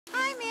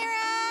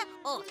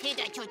Oh, hey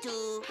there,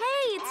 Choo-Choo.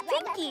 Hey, it's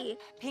Pinky.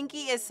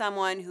 Pinky is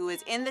someone who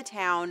is in the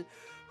town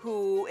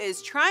who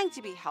is trying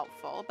to be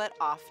helpful, but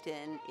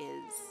often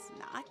is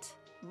not.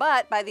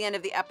 But by the end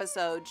of the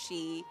episode,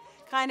 she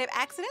kind of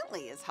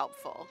accidentally is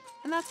helpful.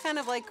 And that's kind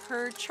of like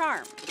her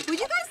charm. Would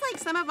you guys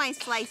like some of my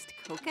sliced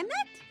coconut?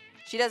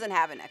 She doesn't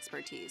have an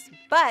expertise,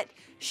 but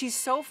she's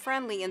so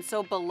friendly and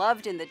so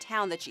beloved in the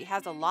town that she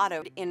has a lot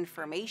of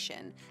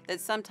information that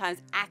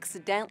sometimes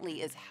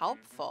accidentally is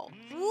helpful.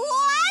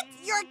 What?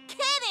 You're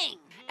kidding!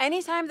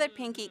 Anytime that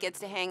Pinky gets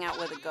to hang out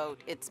with a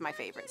goat, it's my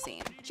favorite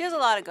scene. She has a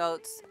lot of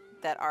goats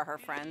that are her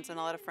friends and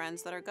a lot of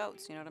friends that are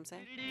goats, you know what I'm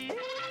saying?